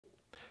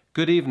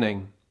Good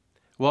evening.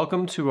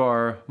 Welcome to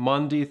our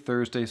Maundy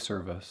Thursday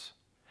service.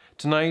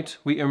 Tonight,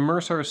 we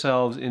immerse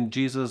ourselves in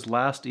Jesus'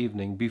 last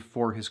evening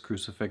before his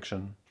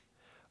crucifixion.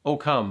 O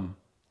come,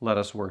 let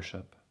us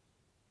worship.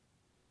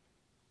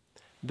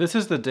 This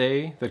is the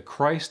day that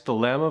Christ, the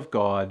Lamb of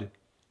God,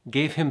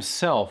 gave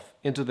himself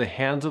into the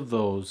hands of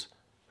those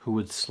who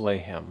would slay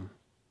him.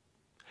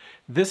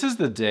 This is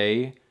the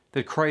day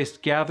that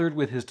Christ gathered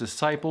with his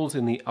disciples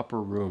in the upper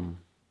room.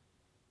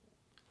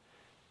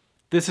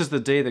 This is the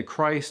day that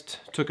Christ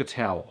took a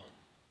towel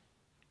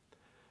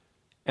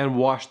and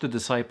washed the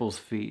disciples'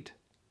 feet,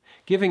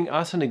 giving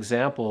us an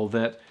example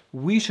that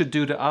we should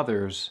do to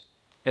others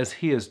as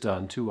he has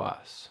done to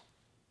us.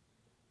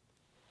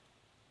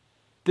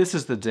 This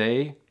is the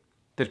day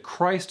that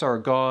Christ our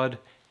God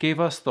gave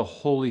us the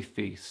holy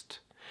feast,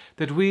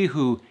 that we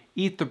who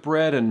eat the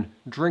bread and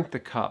drink the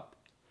cup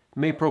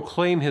may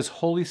proclaim his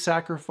holy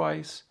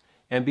sacrifice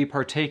and be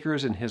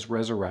partakers in his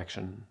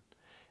resurrection,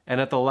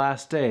 and at the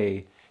last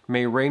day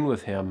may reign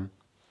with him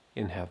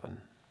in heaven.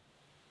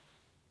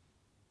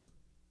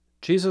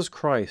 Jesus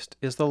Christ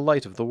is the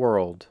light of the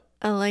world,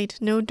 a light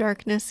no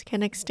darkness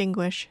can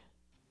extinguish.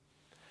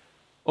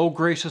 O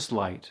gracious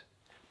light,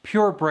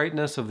 pure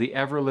brightness of the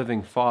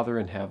ever-living Father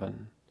in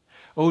heaven,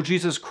 O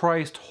Jesus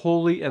Christ,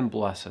 holy and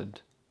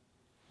blessed,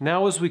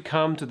 now as we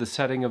come to the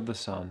setting of the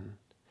sun,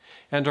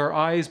 and our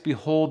eyes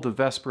behold the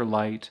vesper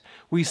light,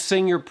 we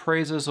sing your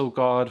praises, O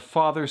God,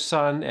 Father,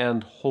 Son,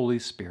 and Holy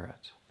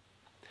Spirit.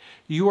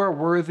 You are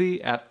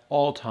worthy at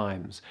all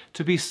times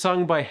to be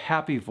sung by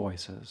happy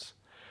voices,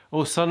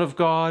 O Son of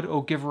God,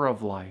 O Giver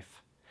of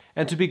life,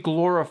 and to be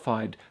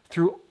glorified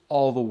through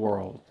all the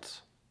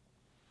worlds.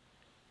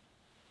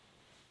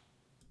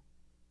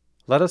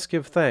 Let us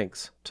give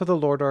thanks to the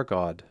Lord our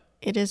God.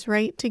 It is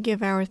right to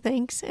give our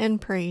thanks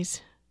and praise.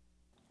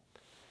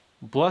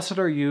 Blessed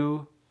are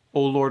you,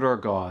 O Lord our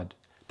God,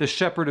 the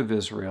shepherd of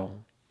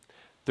Israel,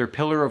 their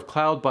pillar of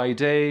cloud by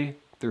day,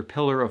 their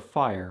pillar of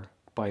fire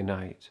by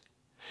night.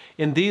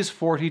 In these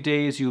 40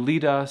 days you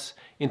lead us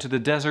into the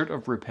desert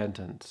of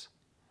repentance,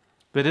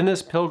 that in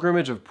this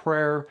pilgrimage of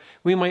prayer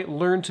we might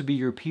learn to be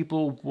your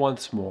people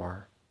once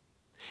more.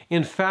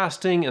 In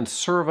fasting and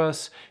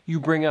service you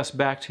bring us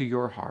back to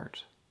your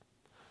heart.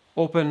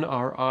 Open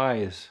our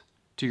eyes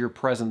to your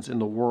presence in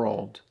the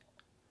world,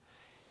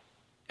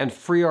 and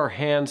free our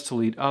hands to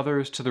lead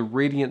others to the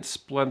radiant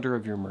splendor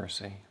of your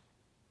mercy.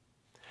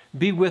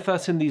 Be with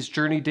us in these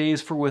journey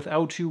days, for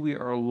without you we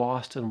are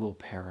lost and will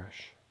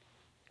perish.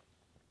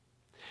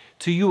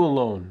 To you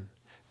alone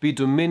be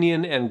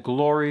dominion and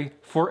glory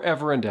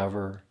forever and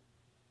ever.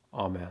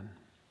 Amen.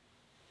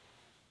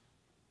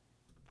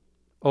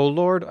 O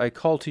Lord, I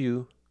call to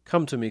you,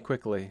 come to me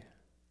quickly.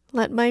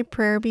 Let my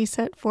prayer be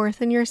set forth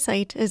in your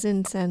sight as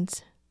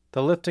incense.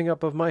 The lifting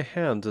up of my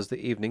hands is the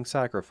evening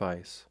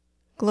sacrifice.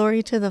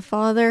 Glory to the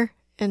Father,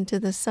 and to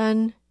the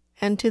Son,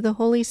 and to the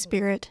Holy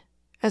Spirit,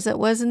 as it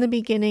was in the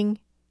beginning,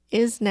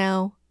 is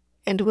now,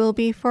 and will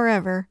be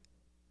forever.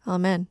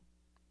 Amen.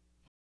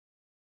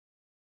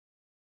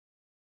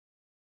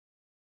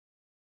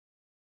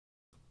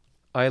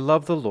 I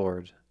love the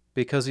Lord,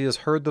 because he has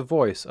heard the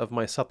voice of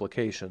my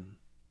supplication.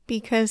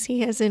 Because he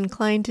has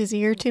inclined his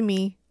ear to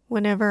me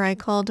whenever I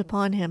called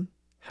upon him.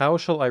 How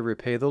shall I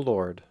repay the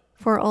Lord?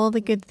 For all the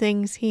good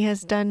things he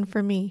has done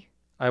for me.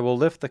 I will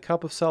lift the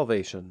cup of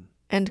salvation,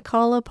 and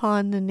call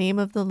upon the name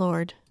of the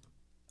Lord.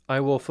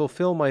 I will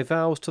fulfill my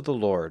vows to the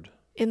Lord.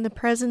 In the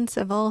presence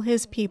of all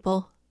his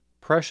people.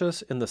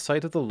 Precious in the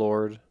sight of the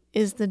Lord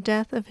is the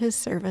death of his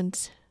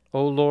servants.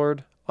 O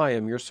Lord, I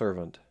am your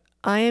servant.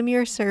 I am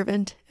your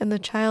servant and the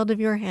child of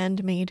your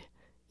handmaid.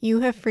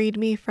 You have freed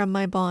me from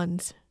my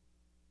bonds.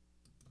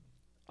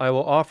 I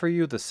will offer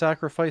you the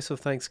sacrifice of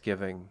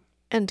thanksgiving,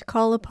 and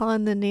call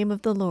upon the name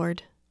of the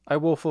Lord. I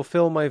will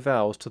fulfill my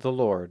vows to the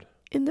Lord.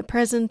 In the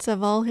presence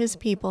of all his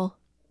people.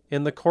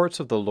 In the courts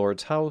of the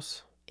Lord's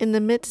house. In the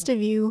midst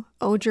of you,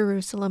 O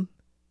Jerusalem.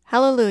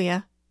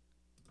 Hallelujah.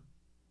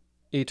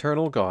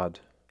 Eternal God,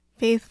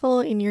 faithful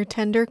in your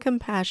tender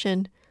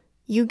compassion,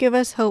 you give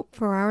us hope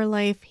for our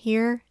life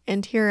here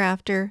and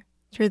hereafter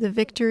through the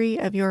victory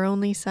of your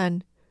only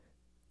Son.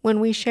 When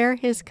we share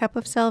his cup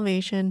of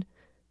salvation,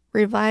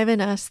 revive in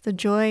us the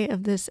joy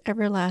of this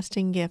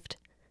everlasting gift.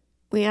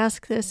 We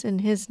ask this in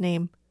his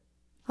name.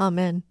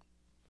 Amen.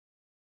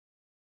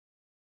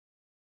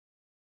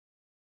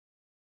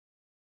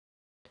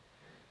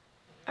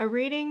 A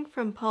reading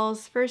from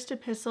Paul's first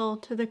epistle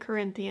to the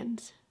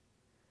Corinthians.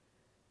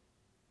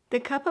 The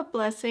cup of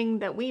blessing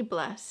that we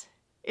bless,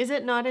 is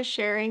it not a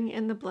sharing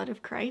in the blood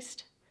of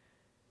Christ?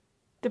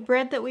 The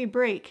bread that we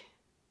break,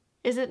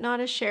 is it not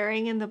a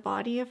sharing in the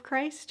body of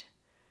Christ?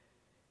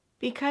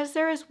 Because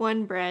there is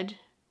one bread,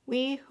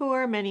 we who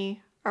are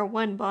many are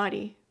one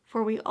body,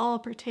 for we all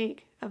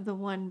partake of the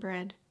one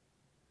bread.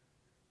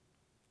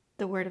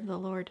 The word of the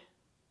Lord.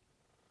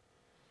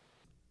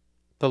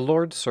 The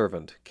Lord's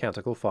servant,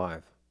 Canticle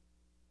 5.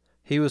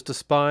 He was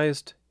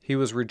despised, he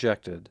was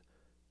rejected,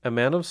 a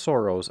man of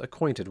sorrows,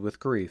 acquainted with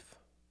grief.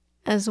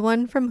 As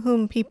one from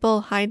whom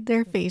people hide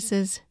their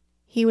faces,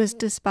 he was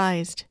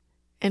despised,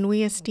 and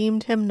we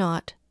esteemed him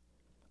not.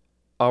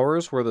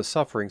 Ours were the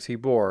sufferings he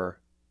bore,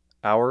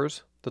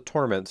 ours the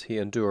torments he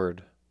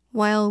endured.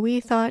 While we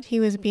thought he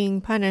was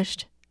being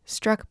punished,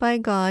 struck by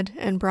God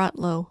and brought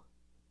low.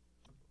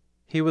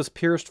 He was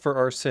pierced for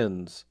our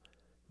sins,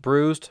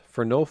 bruised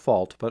for no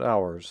fault but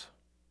ours.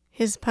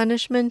 His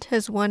punishment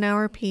has won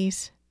our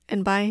peace,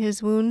 and by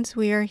his wounds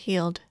we are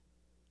healed.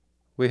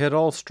 We had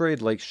all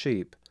strayed like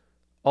sheep,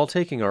 all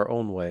taking our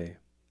own way.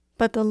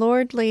 But the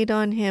Lord laid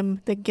on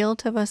him the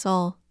guilt of us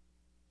all.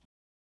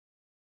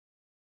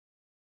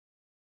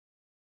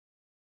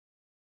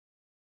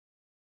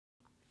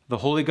 The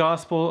Holy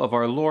Gospel of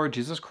our Lord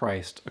Jesus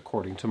Christ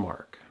according to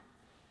Mark.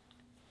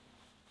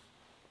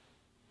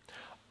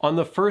 On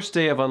the first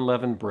day of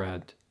unleavened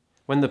bread,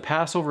 when the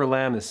Passover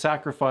lamb is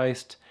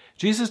sacrificed,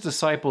 Jesus'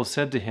 disciples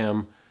said to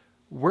him,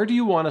 "Where do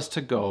you want us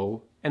to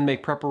go and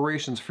make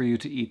preparations for you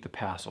to eat the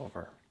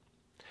Passover?"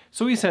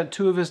 So he sent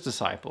 2 of his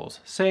disciples,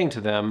 saying to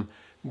them,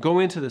 "Go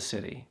into the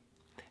city,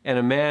 and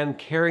a man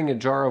carrying a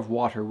jar of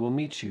water will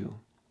meet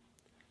you.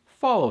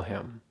 Follow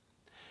him.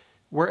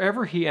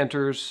 Wherever he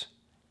enters,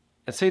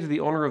 and say to the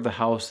owner of the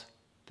house,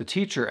 'The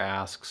teacher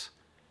asks,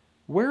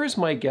 where is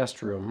my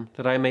guest room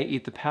that I may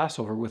eat the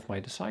Passover with my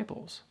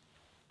disciples?'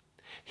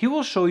 He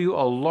will show you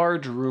a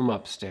large room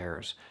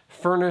upstairs,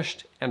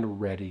 furnished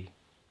and ready.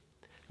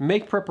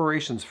 Make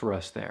preparations for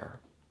us there."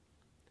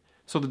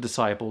 So the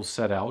disciples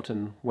set out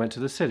and went to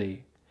the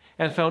city,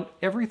 and found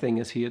everything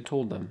as he had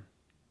told them,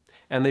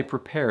 and they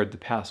prepared the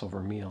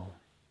Passover meal.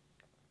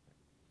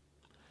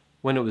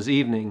 When it was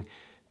evening,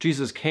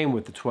 Jesus came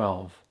with the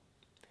 12.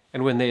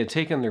 And when they had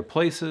taken their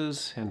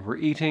places and were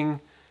eating,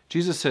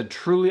 Jesus said,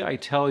 "Truly I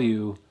tell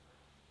you,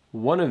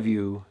 one of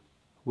you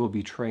will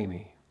betray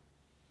me.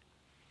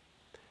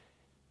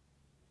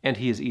 And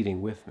he is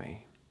eating with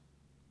me."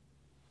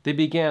 They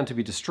began to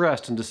be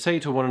distressed and to say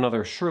to one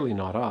another, "Surely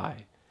not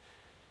I."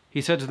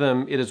 He said to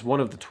them, "It is one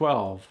of the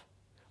 12,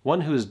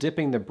 one who is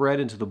dipping the bread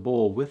into the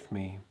bowl with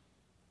me.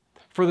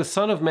 For the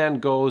Son of Man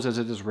goes as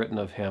it is written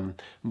of him,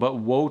 but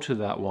woe to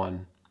that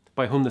one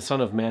by whom the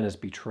Son of Man is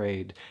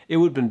betrayed. It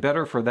would have been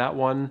better for that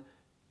one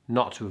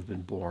not to have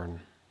been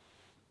born."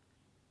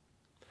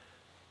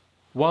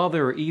 While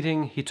they were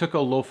eating, he took a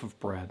loaf of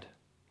bread,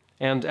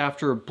 and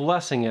after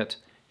blessing it,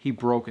 he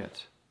broke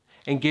it,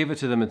 and gave it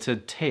to them and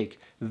said, "Take,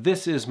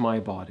 this is my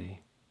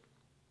body."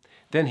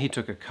 Then he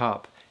took a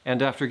cup,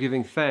 and after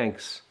giving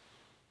thanks,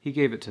 he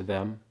gave it to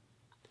them,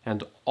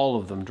 and all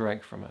of them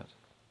drank from it.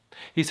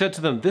 He said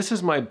to them, "This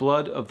is my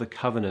blood of the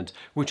covenant,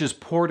 which is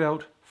poured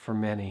out for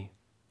many.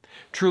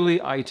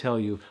 Truly, I tell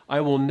you,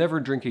 I will never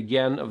drink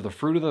again of the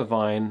fruit of the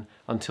vine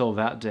until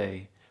that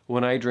day,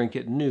 when I drink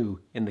it new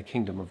in the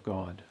kingdom of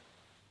God."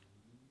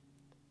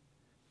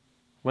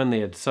 When they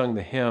had sung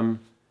the hymn,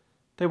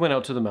 they went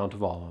out to the Mount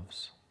of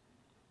Olives.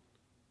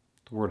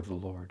 The word of the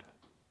Lord.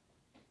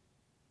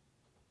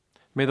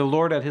 May the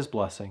Lord add his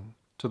blessing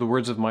to the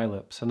words of my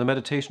lips and the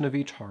meditation of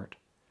each heart,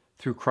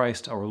 through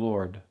Christ our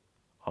Lord.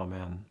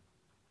 Amen.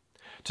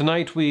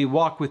 Tonight we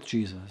walk with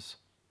Jesus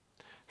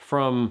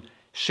from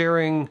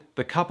sharing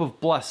the cup of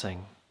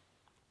blessing,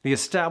 the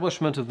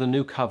establishment of the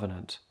new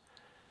covenant,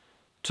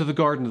 to the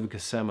Garden of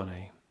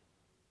Gethsemane,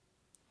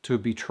 to a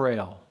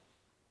betrayal,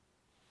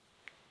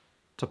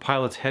 to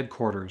Pilate's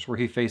headquarters where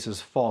he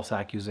faces false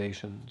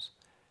accusations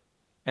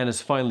and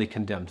is finally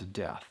condemned to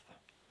death.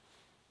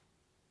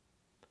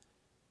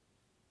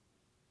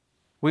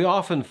 We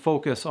often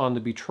focus on the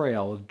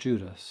betrayal of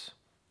Judas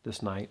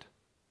this night,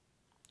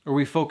 or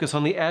we focus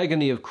on the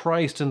agony of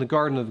Christ in the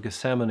Garden of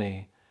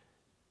Gethsemane.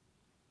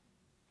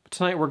 But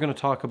tonight we're going to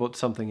talk about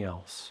something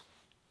else,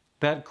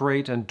 that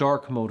great and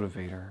dark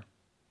motivator,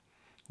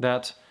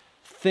 that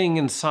thing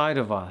inside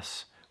of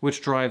us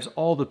which drives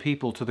all the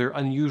people to their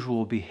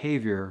unusual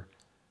behavior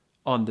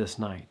on this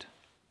night,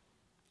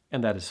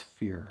 and that is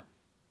fear.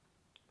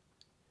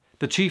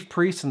 The chief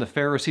priests and the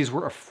Pharisees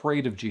were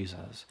afraid of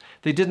Jesus.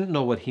 They didn't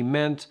know what he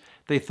meant.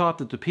 They thought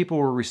that the people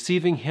were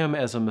receiving him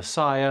as a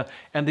Messiah,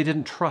 and they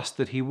didn't trust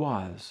that he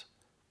was.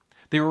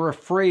 They were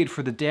afraid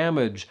for the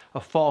damage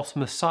a false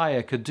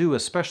Messiah could do,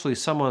 especially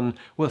someone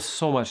with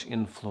so much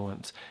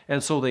influence,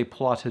 and so they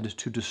plotted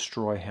to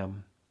destroy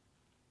him.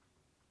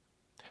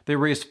 They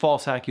raised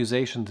false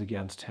accusations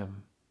against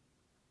him.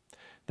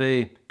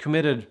 They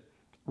committed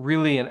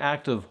really an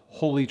act of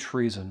holy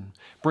treason,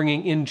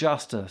 bringing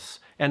injustice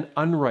and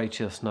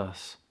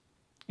unrighteousness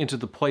into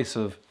the place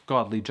of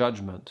godly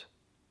judgment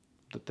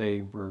that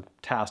they were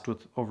tasked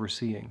with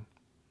overseeing.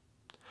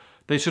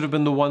 They should have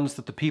been the ones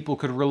that the people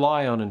could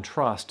rely on and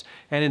trust,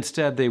 and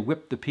instead they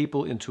whipped the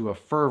people into a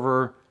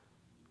fervor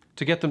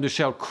to get them to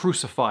shout,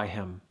 "Crucify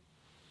him!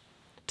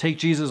 Take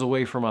Jesus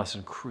away from us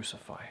and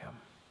crucify him."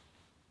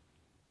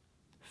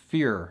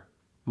 Fear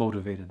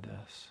motivated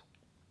this.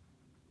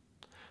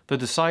 The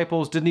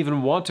disciples didn't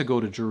even want to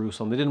go to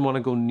Jerusalem. They didn't want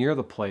to go near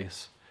the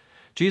place.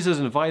 Jesus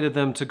invited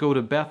them to go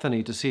to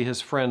Bethany to see his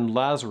friend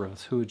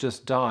Lazarus, who had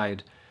just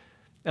died.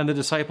 And the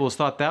disciples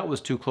thought that was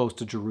too close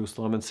to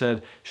Jerusalem and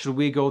said, "Should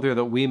we go there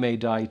that we may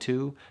die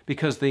too?"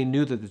 Because they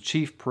knew that the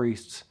chief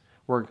priests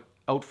were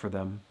out for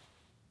them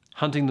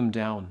hunting them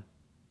down,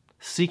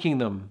 seeking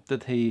them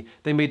that they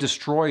may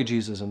destroy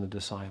Jesus and the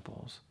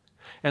disciples.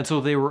 And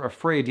so they were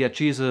afraid, yet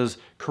Jesus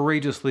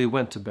courageously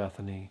went to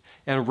Bethany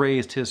and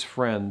raised his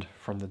friend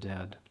from the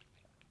dead.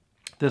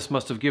 This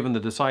must have given the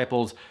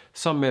disciples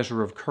some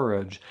measure of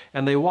courage,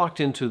 and they walked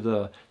into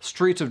the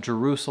streets of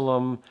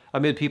Jerusalem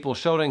amid people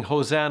shouting,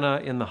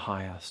 "Hosanna in the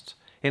highest,"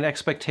 in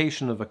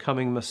expectation of a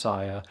coming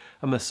Messiah,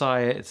 a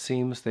Messiah it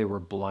seems they were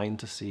blind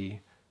to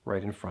see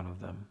right in front of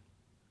them.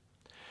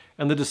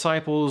 And the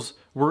disciples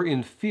were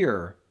in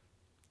fear,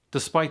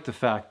 despite the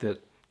fact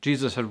that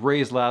Jesus had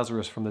raised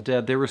Lazarus from the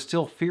dead. They were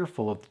still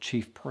fearful of the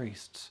chief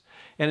priests.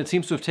 And it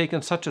seems to have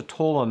taken such a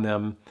toll on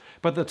them.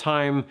 By the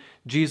time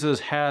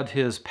Jesus had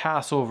his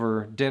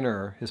Passover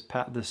dinner,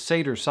 the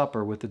Seder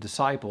supper with the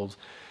disciples,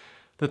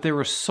 that they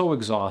were so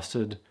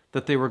exhausted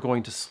that they were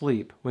going to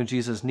sleep when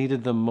Jesus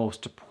needed them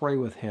most to pray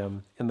with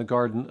him in the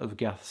Garden of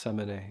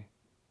Gethsemane.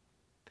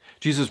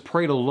 Jesus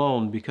prayed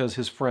alone because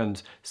his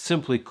friends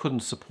simply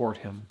couldn't support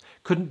him,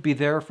 couldn't be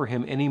there for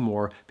him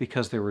anymore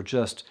because they were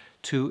just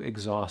too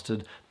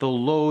exhausted. The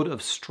load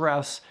of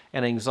stress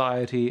and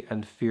anxiety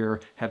and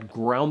fear had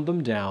ground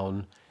them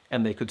down,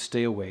 and they could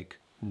stay awake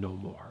no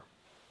more.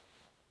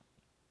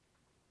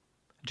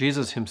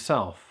 Jesus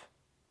himself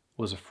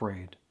was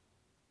afraid.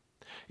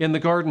 In the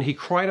garden, he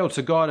cried out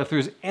to God, "If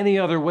there's any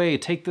other way,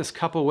 take this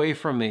cup away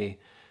from me.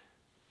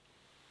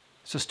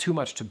 It's just too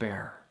much to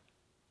bear."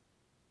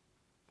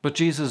 But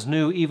Jesus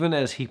knew, even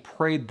as he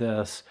prayed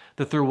this,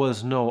 that there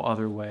was no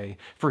other way.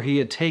 For he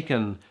had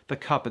taken the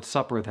cup at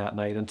supper that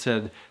night and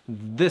said,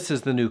 "This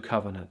is the new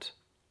covenant.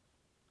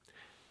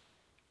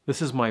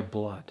 This is my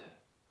blood."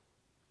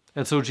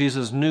 And so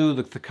Jesus knew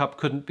that the cup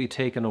couldn't be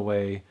taken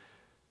away,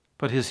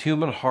 but his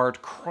human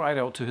heart cried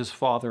out to his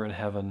Father in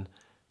heaven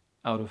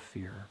out of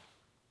fear.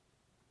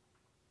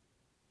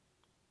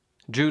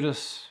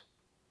 Judas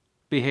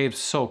behaved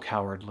so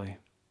cowardly.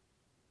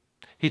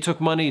 He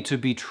took money to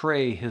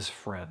betray his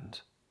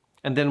friend.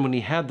 And then when he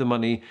had the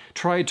money,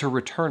 tried to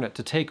return it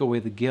to take away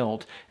the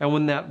guilt. And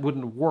when that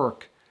wouldn't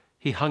work,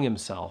 he hung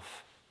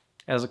himself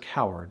as a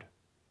coward.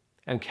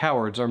 And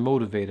cowards are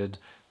motivated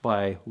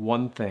by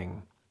one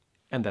thing,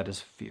 and that is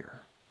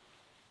fear.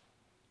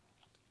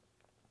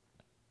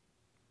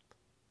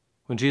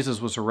 When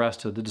Jesus was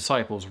arrested, the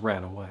disciples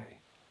ran away.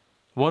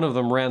 One of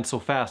them ran so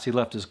fast he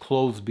left his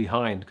clothes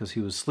behind because he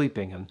was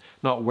sleeping and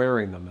not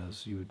wearing them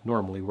as you would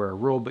normally wear a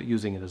robe, but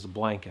using it as a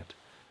blanket.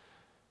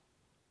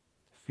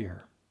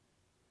 Fear.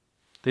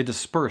 They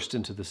dispersed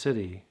into the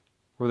city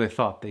where they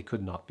thought they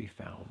could not be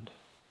found.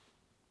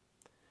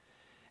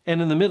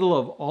 And in the middle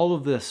of all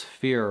of this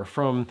fear,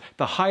 from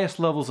the highest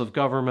levels of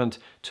government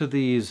to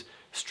these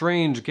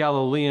strange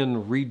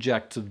Galilean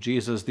rejects of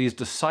Jesus, these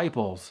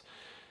disciples,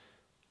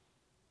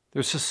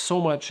 there's just so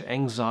much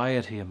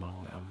anxiety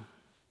among them.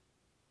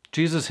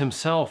 Jesus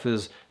himself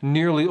is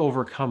nearly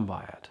overcome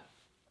by it.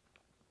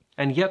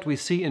 And yet we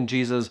see in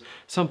Jesus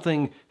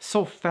something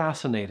so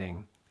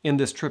fascinating in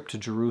this trip to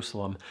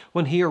Jerusalem.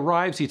 When he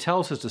arrives, he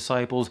tells his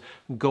disciples,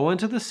 "Go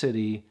into the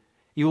city,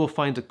 you will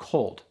find a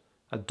colt,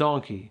 a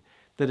donkey,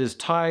 that is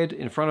tied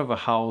in front of a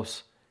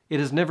house. It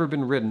has never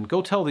been ridden.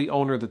 Go tell the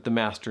owner that the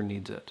master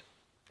needs it,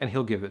 and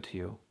he'll give it to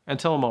you, and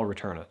tell him I'll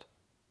return it."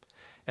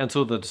 And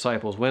so the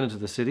disciples went into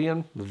the city,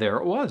 and there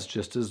it was,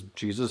 just as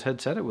Jesus had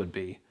said it would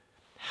be.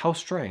 How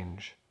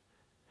strange.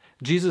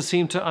 Jesus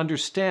seemed to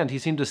understand. He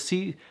seemed to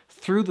see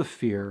through the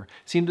fear,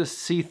 seemed to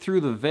see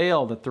through the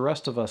veil that the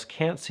rest of us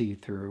can't see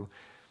through,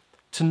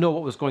 to know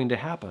what was going to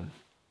happen.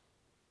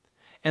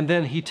 And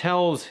then he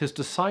tells his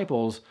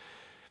disciples,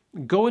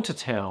 "Go into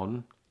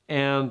town,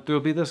 and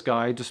there'll be this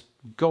guy. Just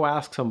go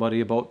ask somebody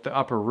about the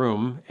upper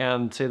room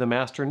and say the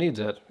master needs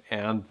it,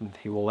 and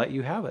he will let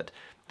you have it."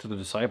 So the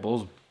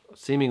disciples,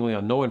 seemingly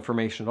on no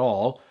information at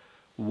all,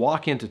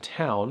 walk into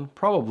town,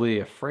 probably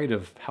afraid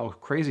of how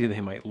crazy they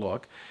might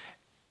look,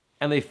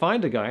 and they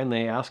find a guy and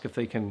they ask if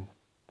they can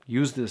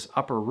use this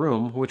upper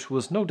room, which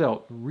was no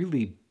doubt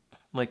really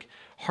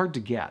hard to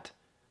get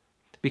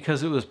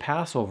because it was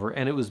Passover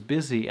and it was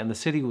busy and the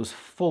city was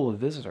full of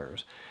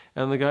visitors.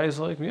 And the guy's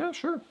like, "Yeah,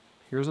 sure,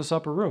 here's this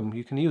upper room,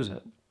 you can use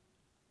it."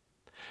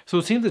 So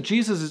it seems that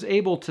Jesus is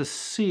able to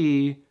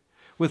see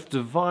with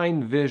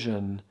divine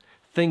vision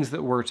things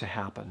that were to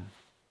happen.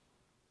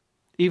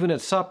 Even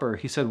at supper,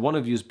 he said, "One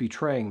of you is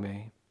betraying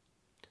me.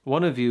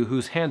 One of you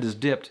whose hand is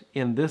dipped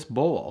in this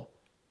bowl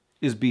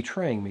is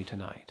betraying me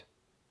tonight."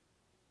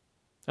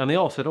 And they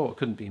all said, "Oh, it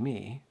couldn't be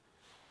me."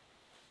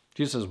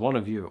 Jesus says, "One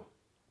of you."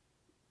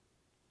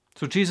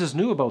 So Jesus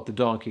knew about the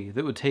donkey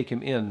that would take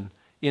him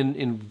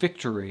in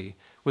victory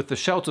with the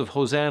shouts of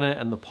Hosanna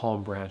and the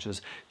palm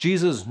branches.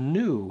 Jesus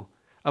knew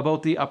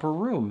about the upper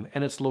room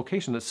and its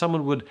location, that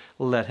someone would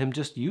let him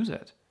just use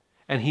it.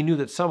 And he knew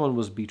that someone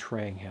was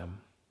betraying him.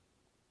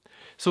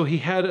 So he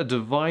had a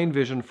divine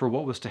vision for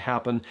what was to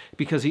happen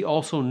because he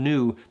also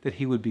knew that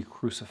he would be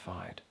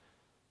crucified.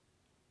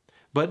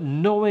 But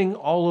knowing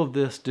all of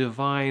this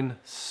divine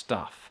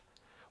stuff,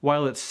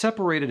 while it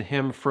separated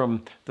him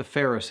from the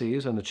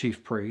Pharisees and the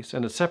chief priests,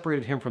 and it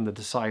separated him from the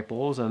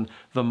disciples and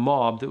the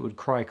mob that would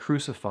cry,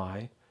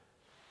 "Crucify,"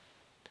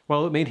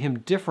 While it made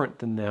him different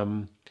than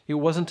them, it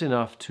wasn't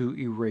enough to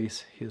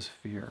erase his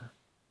fear.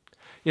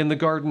 In the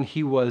garden,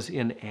 he was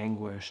in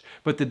anguish.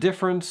 But the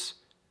difference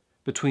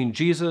between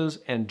Jesus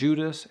and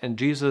Judas and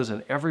Jesus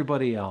and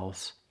everybody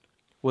else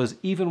was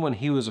even when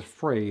he was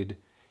afraid,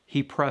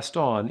 he pressed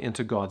on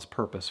into God's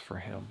purpose for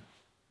him.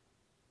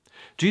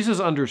 Jesus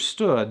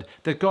understood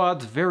that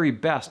God's very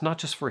best, not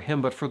just for him,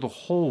 but for the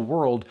whole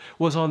world,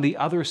 was on the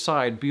other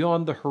side,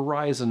 beyond the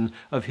horizon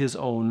of his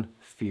own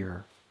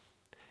fear.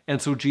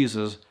 And so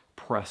Jesus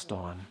pressed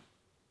on.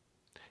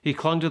 He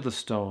clung to the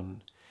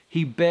stone.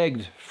 He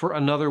begged for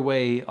another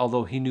way,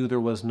 although he knew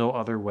there was no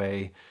other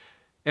way.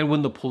 And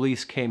when the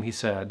police came, he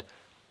said,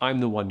 "I'm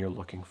the one you're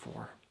looking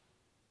for."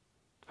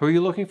 Who are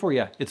you looking for?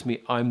 Yeah, it's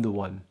me. I'm the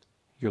one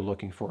you're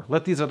looking for.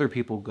 Let these other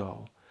people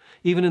go.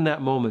 Even in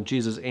that moment,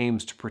 Jesus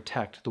aims to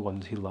protect the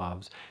ones he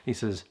loves. He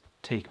says,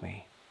 "Take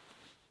me."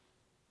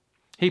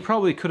 He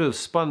probably could have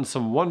spun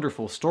some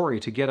wonderful story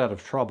to get out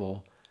of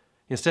trouble.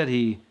 Instead,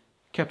 he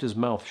kept his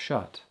mouth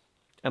shut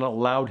and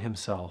allowed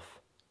himself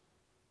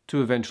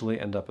to eventually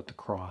end up at the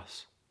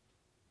cross,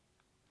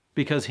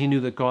 because he knew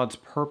that God's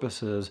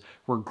purposes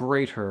were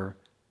greater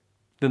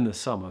than the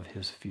sum of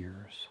his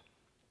fears.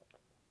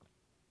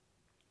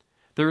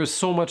 There is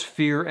so much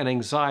fear and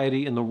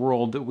anxiety in the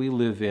world that we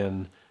live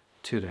in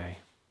today.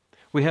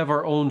 We have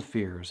our own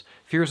fears.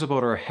 Fears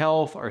about our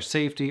health, our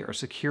safety, our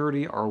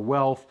security, our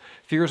wealth.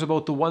 Fears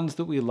about the ones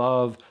that we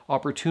love,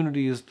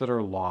 opportunities that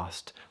are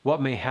lost,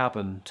 what may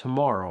happen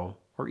tomorrow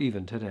or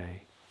even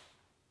today.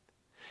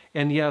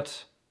 And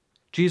yet,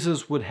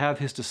 Jesus would have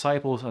his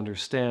disciples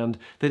understand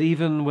that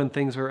even when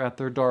things are at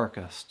their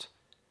darkest,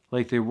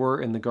 like they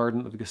were in the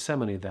Garden of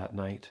Gethsemane that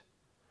night,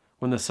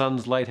 when the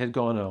sun's light had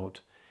gone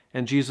out,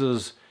 and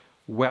Jesus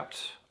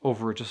wept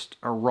over just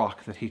a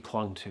rock that he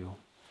clung to,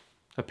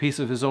 a piece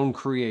of his own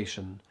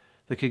creation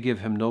that could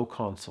give him no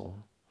console.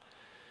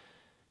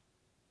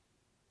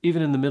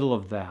 Even in the middle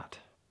of that,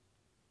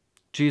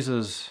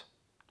 Jesus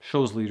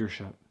shows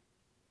leadership.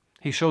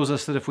 He shows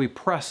us that if we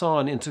press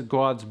on into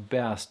God's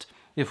best,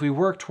 if we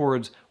work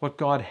towards what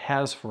God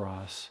has for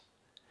us,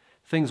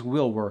 things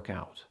will work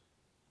out.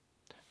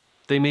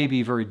 They may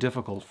be very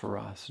difficult for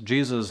us.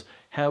 Jesus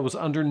was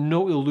under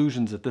no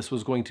illusions that this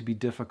was going to be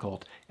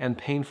difficult and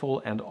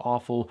painful and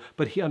awful,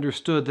 but he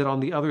understood that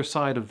on the other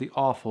side of the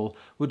awful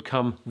would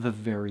come the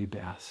very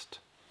best.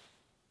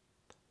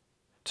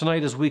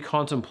 Tonight, as we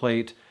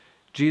contemplate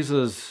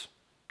Jesus'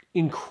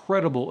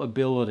 incredible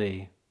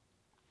ability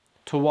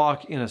to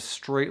walk in a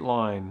straight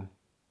line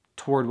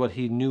toward what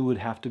he knew would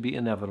have to be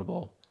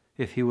inevitable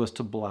if he was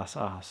to bless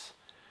us,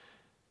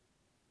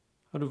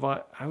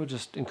 I would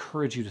just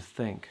encourage you to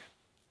think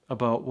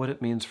about what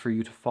it means for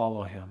you to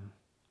follow him.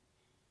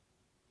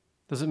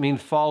 Does it mean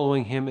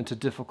following him into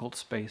difficult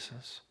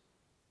spaces?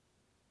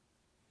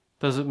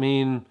 Does it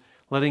mean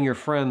letting your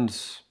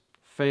friends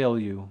fail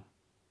you?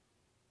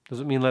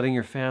 Does it mean letting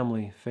your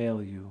family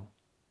fail you?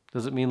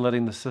 Does it mean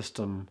letting the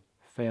system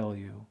fail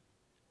you?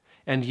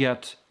 And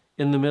yet,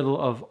 in the middle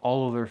of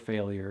all of their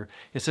failure,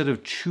 instead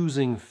of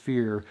choosing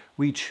fear,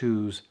 we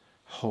choose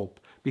hope,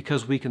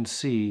 because we can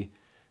see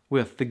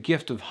with the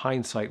gift of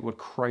hindsight what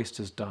Christ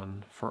has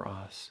done for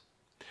us.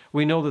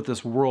 We know that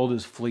this world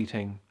is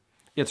fleeting.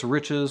 Its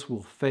riches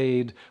will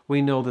fade.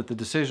 We know that the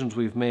decisions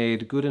we've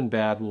made, good and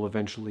bad, will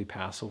eventually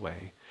pass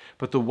away.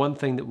 But the one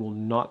thing that will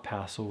not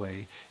pass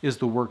away is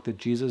the work that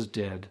Jesus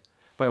did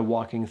by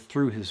walking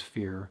through his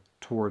fear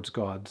towards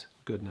God's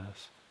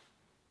goodness.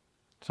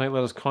 Tonight,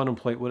 let us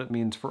contemplate what it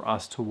means for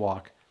us to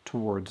walk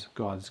towards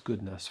God's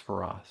goodness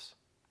for us.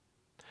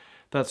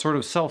 That sort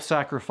of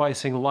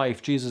self-sacrificing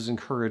life Jesus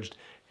encouraged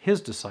his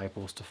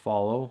disciples to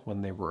follow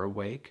when they were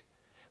awake,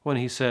 when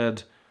he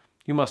said,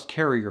 "You must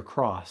carry your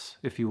cross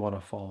if you want to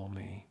follow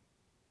me."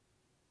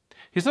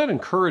 He's not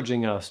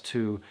encouraging us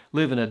to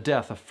live in a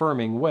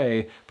death-affirming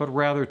way, but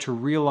rather to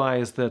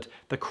realize that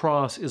the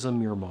cross is a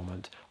mere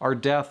moment. Our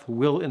death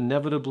will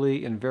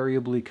inevitably,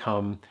 invariably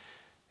come,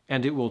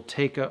 and it will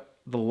take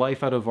the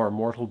life out of our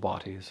mortal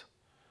bodies,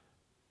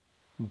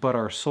 but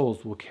our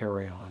souls will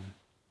carry on.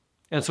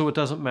 And so it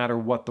doesn't matter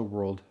what the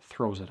world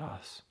throws at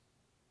us.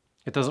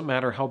 It doesn't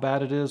matter how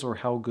bad it is or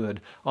how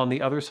good. On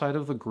the other side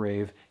of the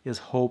grave is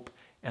hope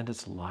and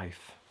it's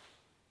life.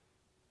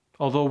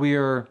 Although we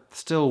are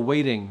still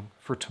waiting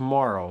for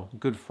tomorrow,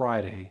 Good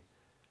Friday,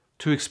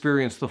 to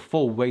experience the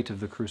full weight of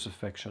the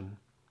crucifixion,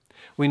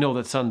 we know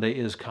that Sunday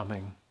is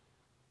coming.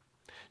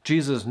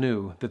 Jesus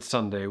knew that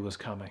Sunday was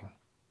coming.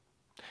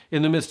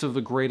 In the midst of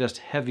the greatest,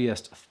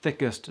 heaviest,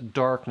 thickest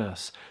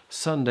darkness,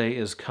 Sunday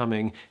is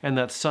coming, and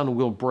that sun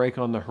will break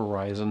on the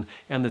horizon,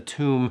 and the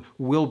tomb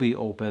will be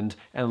opened,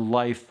 and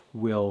life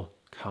will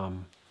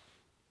come.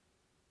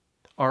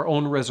 Our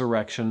own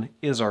resurrection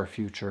is our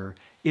future.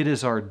 It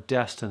is our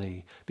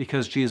destiny,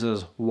 because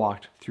Jesus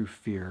walked through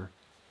fear,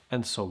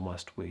 and so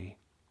must we.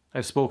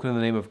 I've spoken in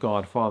the name of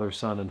God, Father,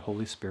 Son, and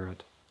Holy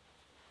Spirit.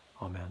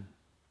 Amen.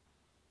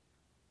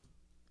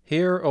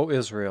 Hear, O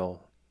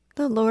Israel.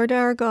 The Lord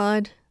our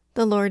God,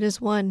 the Lord is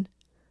one.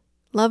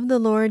 Love the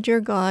Lord your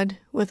God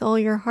with all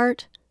your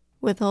heart,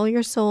 with all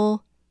your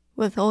soul,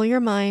 with all your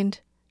mind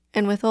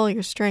and with all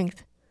your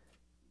strength.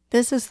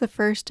 This is the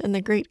first and the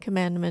great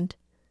commandment.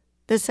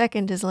 The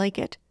second is like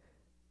it.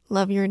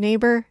 Love your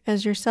neighbor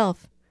as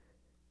yourself.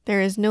 There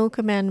is no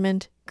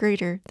commandment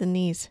greater than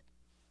these.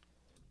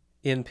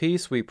 In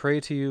peace we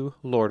pray to you,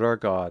 Lord our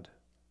God.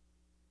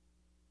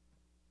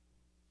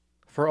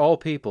 For all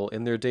people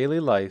in their daily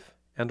life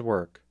and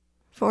work.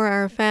 For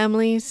our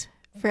families,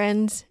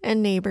 friends,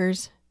 and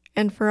neighbors,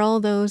 and for all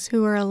those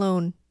who are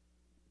alone.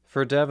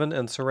 For Devon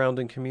and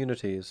surrounding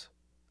communities,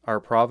 our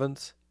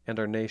province and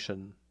our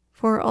nation.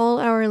 For all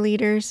our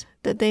leaders,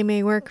 that they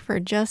may work for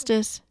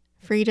justice,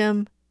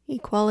 freedom,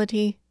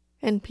 equality,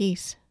 and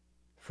peace.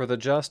 For the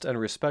just and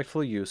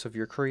respectful use of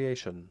your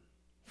creation.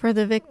 For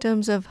the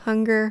victims of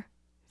hunger,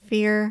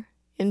 fear,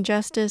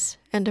 injustice,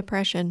 and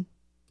oppression.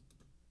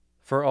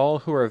 For all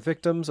who are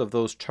victims of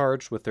those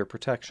charged with their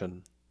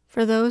protection.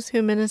 For those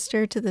who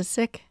minister to the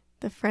sick,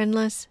 the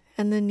friendless,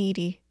 and the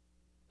needy.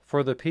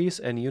 For the peace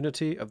and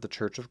unity of the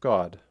Church of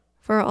God.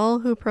 For all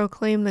who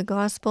proclaim the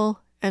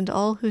gospel and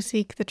all who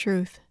seek the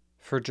truth.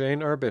 For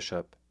Jane our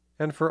bishop,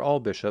 and for all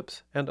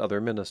bishops and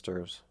other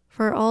ministers.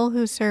 For all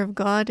who serve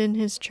God in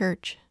his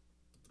church.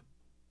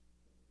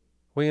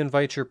 We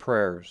invite your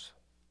prayers.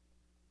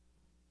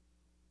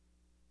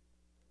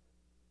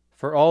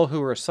 For all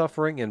who are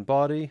suffering in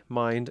body,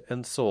 mind,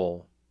 and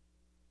soul.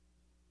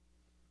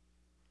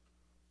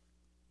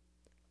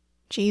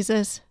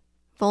 Jesus,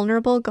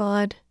 vulnerable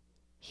God,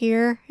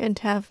 hear and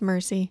have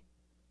mercy.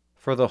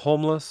 For the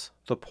homeless,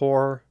 the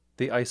poor,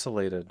 the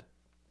isolated.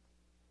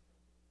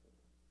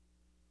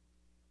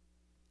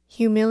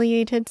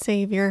 Humiliated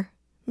Savior,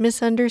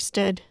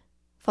 misunderstood,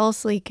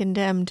 falsely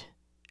condemned,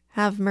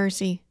 have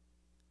mercy.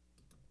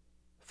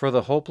 For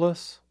the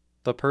hopeless,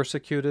 the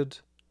persecuted,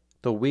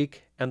 the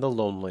weak, and the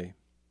lonely.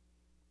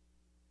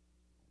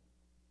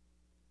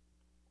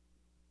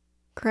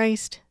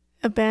 Christ,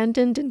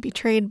 abandoned and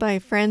betrayed by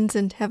friends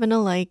and heaven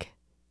alike,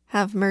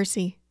 have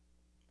mercy.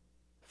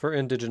 For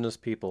indigenous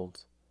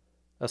peoples,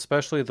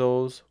 especially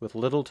those with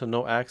little to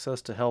no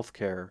access to health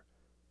care,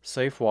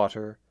 safe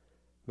water,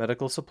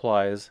 medical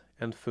supplies,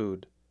 and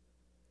food,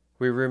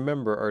 we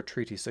remember our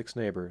Treaty 6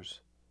 neighbors.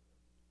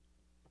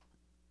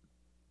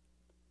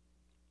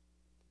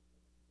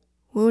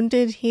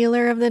 Wounded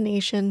Healer of the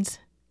nations,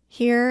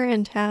 hear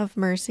and have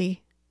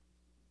mercy.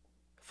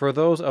 For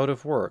those out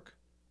of work,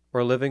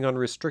 or living on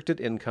restricted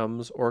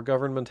incomes or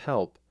government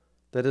help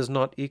that is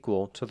not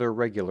equal to their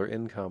regular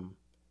income.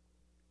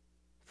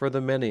 For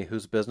the many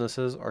whose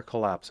businesses are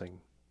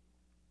collapsing.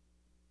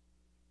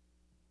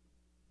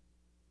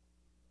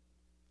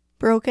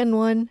 Broken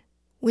One,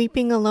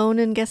 weeping alone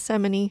in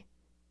Gethsemane,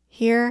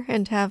 hear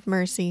and have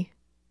mercy.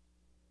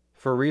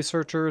 For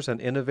researchers and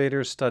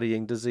innovators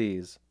studying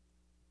disease,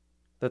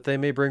 that they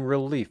may bring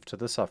relief to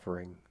the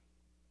suffering.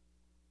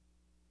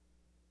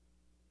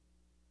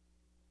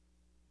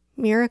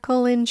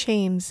 Miracle in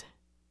chains,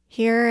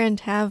 hear and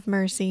have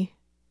mercy.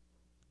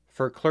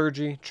 For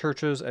clergy,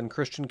 churches, and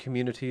Christian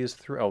communities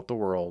throughout the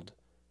world,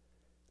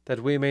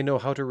 that we may know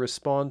how to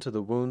respond to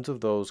the wounds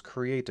of those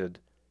created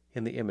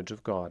in the image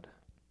of God.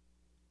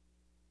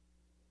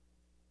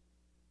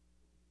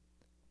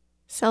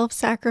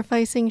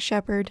 Self-sacrificing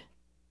Shepherd,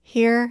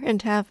 hear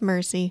and have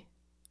mercy.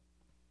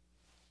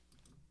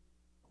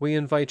 We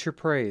invite your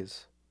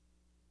praise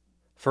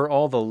for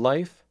all the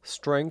life,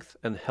 strength,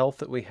 and health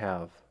that we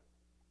have.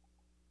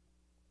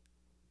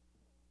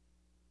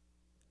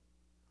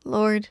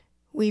 Lord,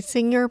 we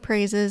sing your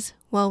praises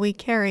while we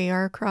carry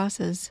our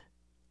crosses.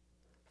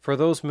 For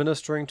those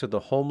ministering to the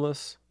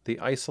homeless, the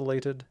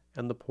isolated,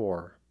 and the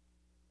poor.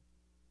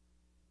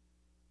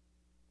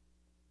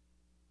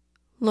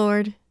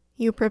 Lord,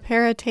 you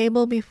prepare a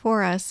table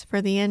before us,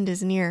 for the end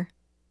is near.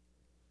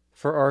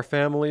 For our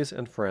families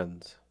and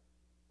friends.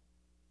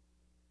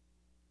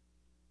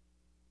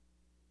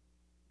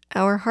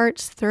 Our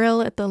hearts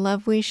thrill at the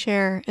love we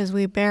share as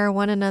we bear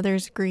one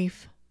another's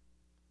grief.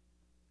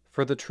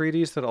 For the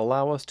treaties that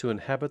allow us to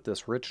inhabit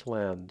this rich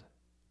land.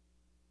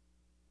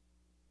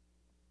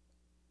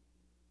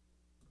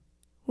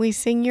 We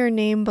sing your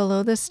name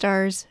below the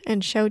stars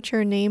and shout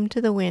your name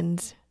to the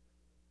winds.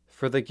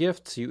 For the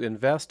gifts you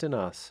invest in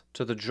us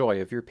to the joy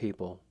of your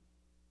people.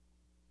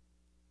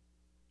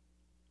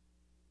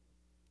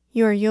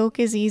 Your yoke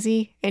is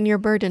easy and your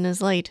burden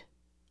is light.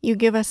 You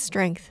give us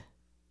strength.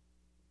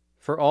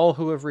 For all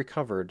who have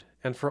recovered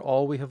and for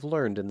all we have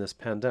learned in this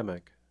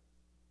pandemic.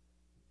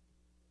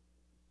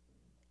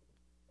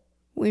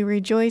 We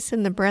rejoice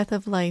in the breath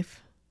of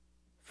life.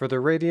 For the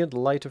radiant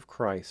light of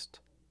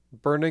Christ,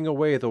 burning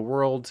away the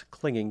world's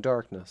clinging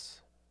darkness.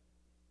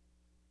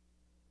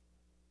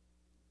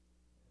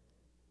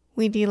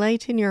 We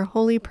delight in your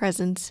holy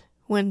presence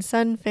when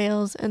sun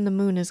fails and the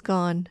moon is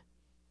gone.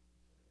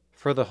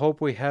 For the hope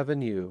we have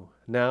in you,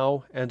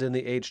 now and in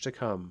the age to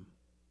come.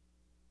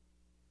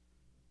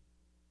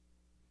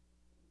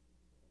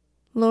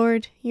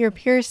 Lord, your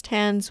pierced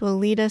hands will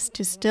lead us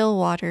to still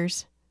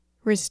waters.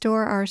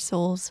 Restore our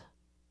souls.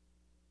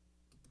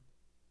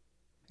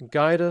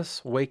 Guide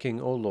us,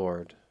 waking, O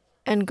Lord.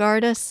 And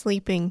guard us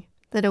sleeping,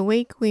 that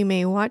awake we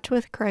may watch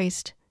with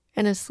Christ,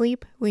 and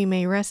asleep we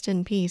may rest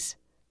in peace.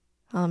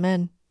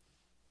 Amen.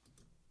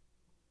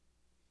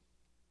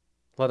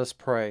 Let us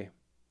pray.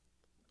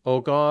 O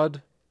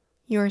God,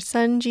 your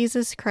Son,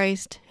 Jesus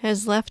Christ,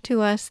 has left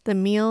to us the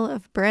meal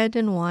of bread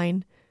and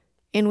wine,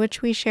 in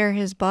which we share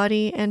his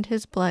body and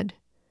his blood.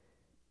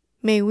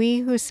 May we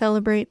who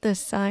celebrate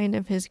this sign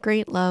of his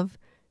great love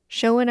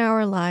show in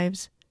our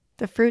lives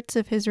the fruits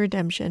of his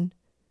redemption,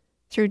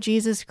 through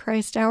Jesus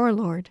Christ our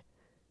Lord,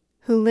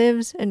 who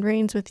lives and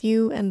reigns with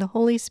you and the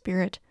Holy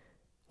Spirit,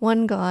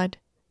 one God,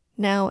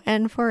 now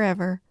and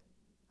forever.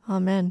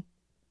 Amen.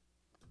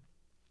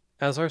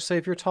 As our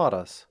Savior taught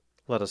us,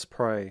 let us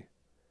pray.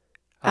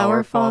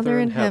 Our Father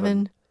in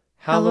heaven,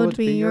 hallowed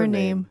be your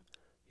name.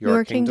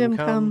 Your kingdom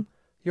come,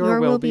 your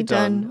will be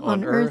done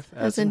on earth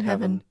as in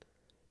heaven.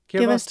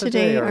 Give us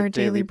today our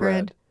daily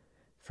bread.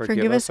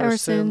 Forgive us our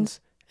sins,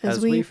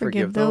 as we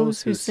forgive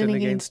those who sin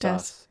against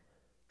us.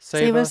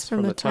 Save us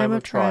from the time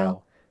of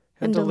trial,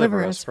 and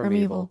deliver us from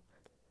evil.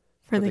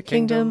 For the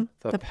kingdom,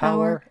 the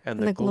power, and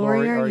the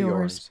glory are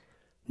yours,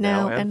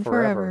 now and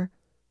forever.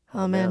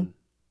 Amen.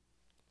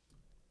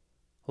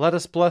 Let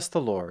us bless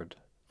the Lord.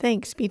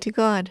 Thanks be to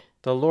God.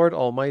 The Lord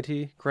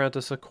Almighty grant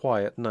us a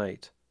quiet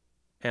night,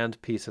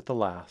 and peace at the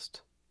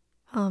last.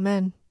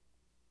 Amen.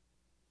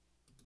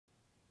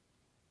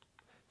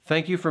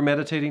 Thank you for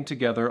meditating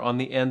together on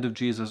the end of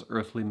Jesus'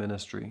 earthly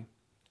ministry.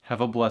 Have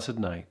a blessed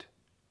night.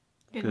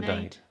 Good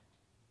night.